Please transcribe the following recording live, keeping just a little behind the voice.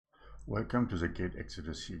Welcome to the Great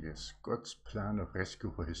Exodus series, God's plan of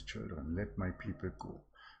rescue for his children. Let my people go.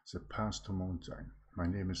 The path to Mount Zion. My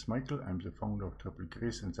name is Michael. I'm the founder of Triple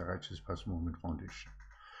Grace and the Righteous Path Movement Foundation.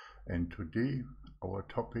 And today our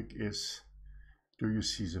topic is, do you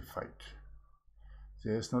see the fight?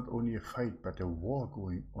 There is not only a fight but a war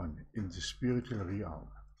going on in the spiritual realm.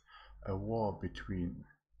 A war between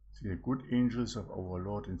the good angels of our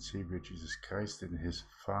Lord and Savior Jesus Christ and his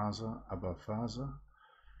Father, Abba Father,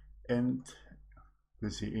 and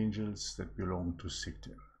with the angels that belong to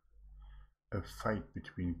Satan. A fight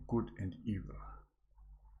between good and evil.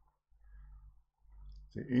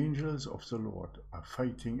 The angels of the Lord are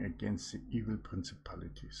fighting against the evil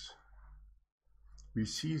principalities. We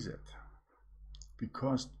see that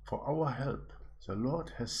because for our help, the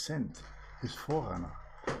Lord has sent his forerunner,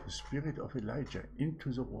 the spirit of Elijah,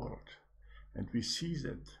 into the world. And we see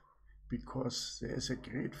that because there is a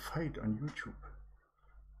great fight on YouTube.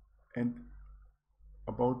 And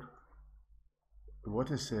about what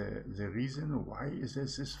is the reason why is there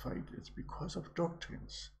this fight? It's because of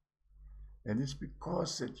doctrines. And it's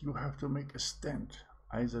because that you have to make a stand,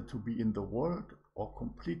 either to be in the world or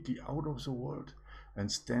completely out of the world and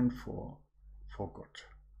stand for God.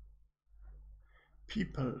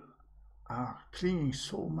 People are clinging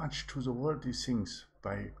so much to the worldly things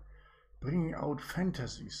by bringing out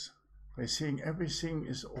fantasies, by saying everything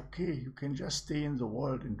is okay, you can just stay in the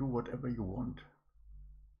world and do whatever you want.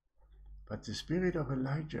 But the spirit of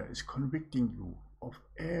Elijah is convicting you of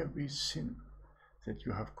every sin that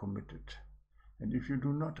you have committed. And if you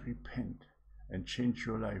do not repent and change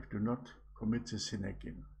your life, do not commit the sin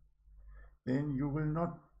again, then you will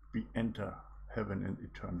not enter heaven and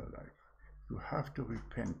eternal life. You have to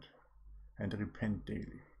repent and repent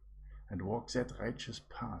daily and walk that righteous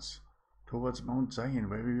path towards Mount Zion,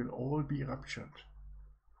 where we will all be raptured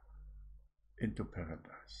into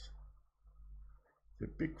paradise. The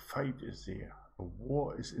big fight is there. A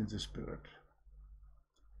war is in the spirit.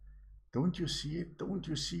 Don't you see it? Don't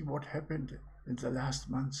you see what happened in the last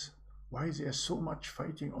months? Why is there so much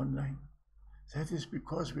fighting online? That is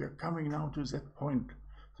because we are coming now to that point,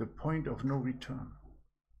 the point of no return.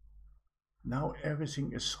 Now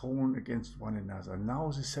everything is thrown against one another. Now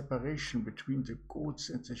the separation between the goats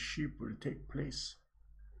and the sheep will take place.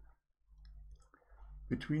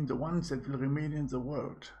 Between the ones that will remain in the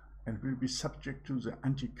world and will be subject to the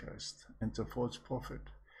Antichrist and the false prophet,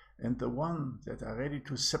 and the ones that are ready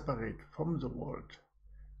to separate from the world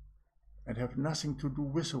and have nothing to do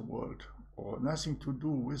with the world or nothing to do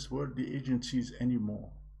with worldly agencies anymore,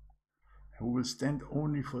 who will stand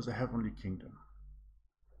only for the heavenly kingdom.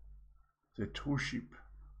 The true sheep,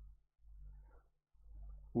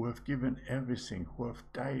 who have given everything, who have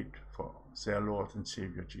died for their Lord and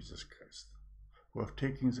Savior Jesus Christ, who have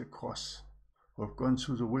taken the cross, who have gone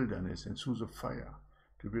through the wilderness and through the fire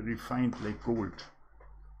to be refined like gold.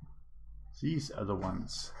 These are the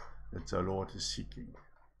ones that the Lord is seeking.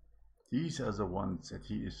 These are the ones that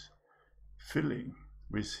he is filling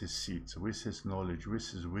with his seeds, with his knowledge, with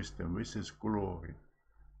his wisdom, with his glory.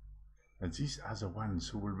 And these are the ones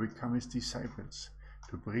who will become his disciples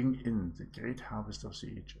to bring in the great harvest of the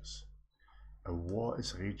ages. A war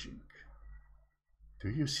is raging. Do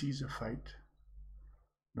you see the fight?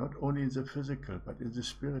 Not only in the physical, but in the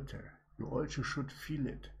spiritual. You also should feel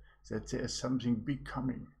it, that there is something big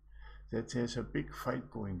coming, that there is a big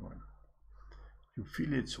fight going on. You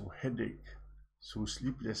feel it through headache, through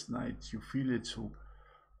sleepless nights. You feel it through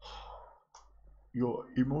your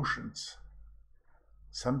emotions.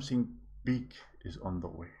 Something big is on the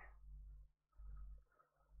way.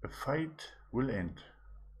 The fight will end.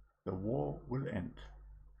 The war will end.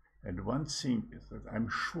 And one thing is that I'm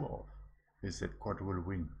sure of is that God will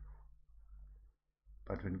win.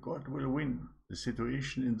 But when God will win, the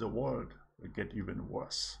situation in the world will get even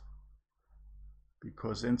worse.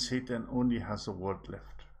 Because then Satan only has the world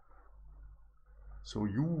left. So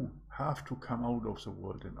you have to come out of the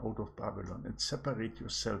world and out of Babylon and separate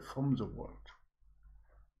yourself from the world.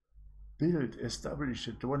 Build, establish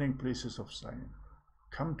the dwelling places of Zion.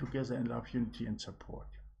 Come together in love, unity, and support.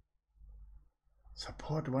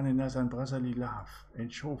 Support one another in brotherly love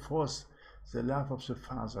and show forth the love of the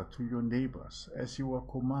Father to your neighbors as you are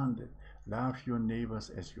commanded. Love your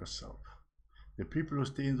neighbors as yourself. The people who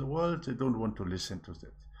stay in the world, they don't want to listen to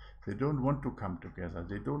that. They don't want to come together.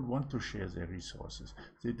 They don't want to share their resources.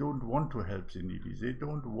 They don't want to help the needy. They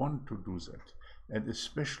don't want to do that. And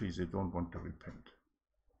especially they don't want to repent.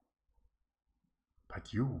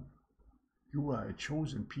 But you are a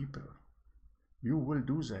chosen people. You will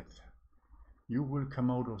do that. You will come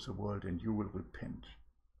out of the world and you will repent.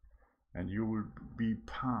 And you will be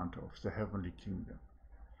part of the heavenly kingdom.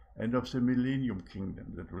 and of the millennium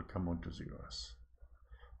kingdom that will come onto the earth.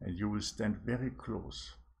 And you will stand very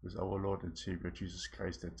close with our Lord and Savior Jesus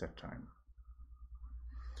Christ at that time.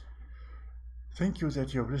 Thank you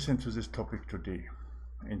that you have listened to this topic today.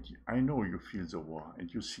 And I know you feel the war and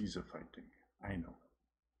you see the fighting. I know.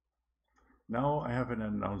 Now I have an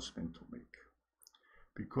announcement to make.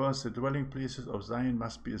 Because the dwelling places of Zion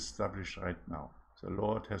must be established right now. The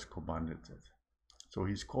Lord has commanded it. So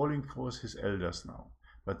he's calling forth his elders now.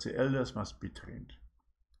 But the elders must be trained.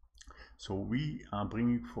 So we are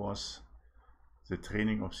bringing forth the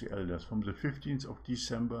training of the elders from the 15th of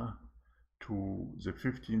December to the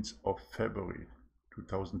 15th of February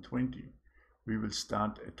 2020. We will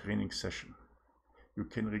start a training session. You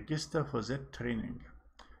can register for that training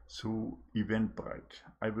through Eventbrite.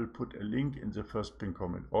 I will put a link in the first pinned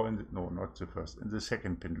comment, or in the, no, not the first, in the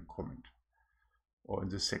second pinned comment. Or in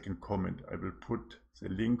the second comment, I will put the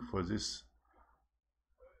link for this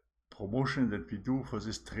promotion that we do, for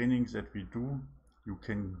this training that we do. You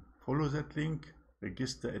can follow that link,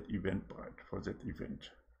 register at Eventbrite for that event.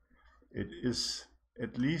 It is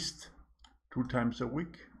at least 2 times a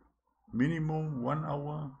week, minimum 1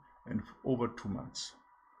 hour, and over 2 months.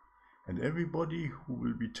 And everybody who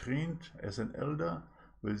will be trained as an elder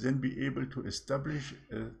will then be able to establish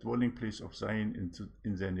a dwelling place of Zion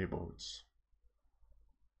in their neighborhoods.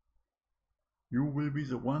 You will be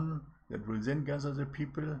the one that will then gather the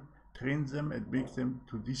people, train them and make them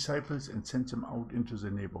to disciples and send them out into the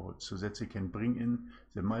neighborhood so that they can bring in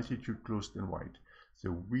the multitude clothed in white,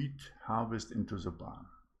 the wheat harvest into the barn.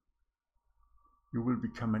 You will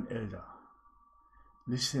become an elder.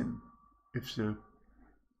 Listen,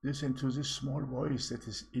 listen to this small voice that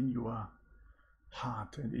is in your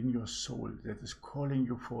heart and in your soul that is calling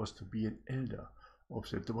you forth to be an elder of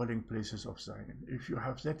the dwelling places of Zion. If you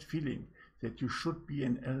have that feeling that you should be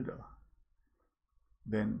an elder,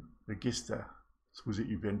 then register through the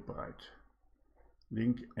Eventbrite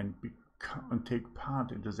link and take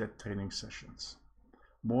part into that training sessions.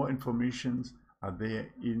 More information are there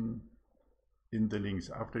in the links.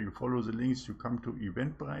 After you follow the links, you come to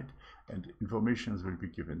Eventbrite and information will be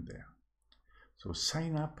given there. So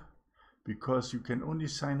sign up, because you can only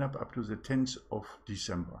sign up to the 10th of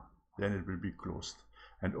December. Then it will be closed.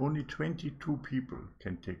 And only 22 people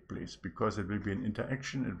can take place, because it will be an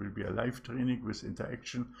interaction, it will be a live training with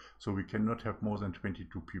interaction, so we cannot have more than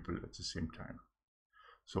 22 people at the same time.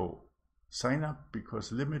 So sign up,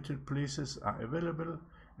 because limited places are available,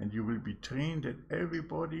 and you will be trained, and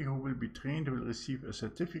everybody who will be trained will receive a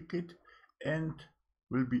certificate and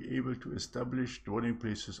will be able to establish dwelling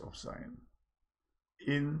places of Zion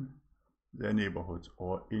in their neighborhoods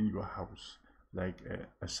or in your house, like an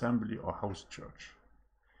assembly or house church.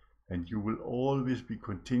 And you will always be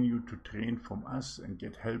continued to train from us and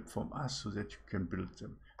get help from us so that you can build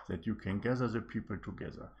them, that you can gather the people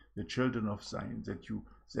together, the children of Zion, that you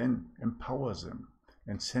then empower them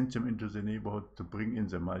and send them into the neighborhood to bring in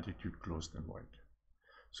the multitude clothed in white.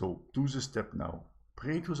 So do the step now.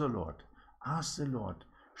 Pray to the Lord. Ask the Lord,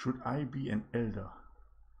 should I be an elder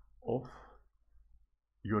of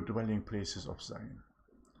your dwelling places of Zion?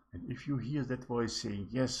 And if you hear that voice saying,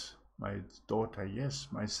 yes, my daughter, yes,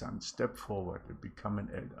 my son, step forward and become an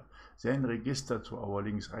elder, then register to our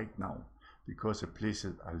links right now, because the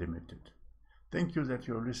places are limited. Thank you that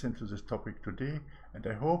you have listened to this topic today, and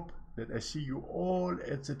I hope that I see you all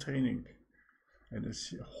at the training, and I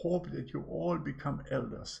hope that you all become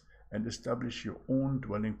elders and establish your own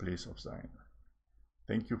dwelling place of Zion.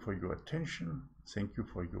 Thank you for your attention. Thank you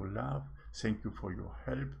for your love. Thank you for your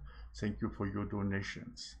help. Thank you for your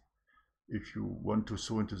donations. If you want to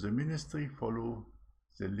sow into the ministry, follow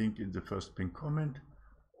the link in the first pinned comment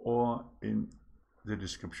or in the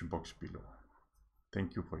description box below.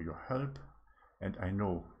 Thank you for your help, and I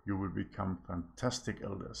know you will become fantastic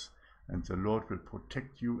elders, and the Lord will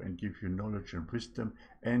protect you and give you knowledge and wisdom,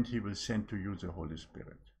 and He will send to you the Holy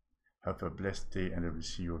Spirit. Have a blessed day, and I will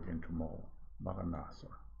see you again tomorrow. Maranatha.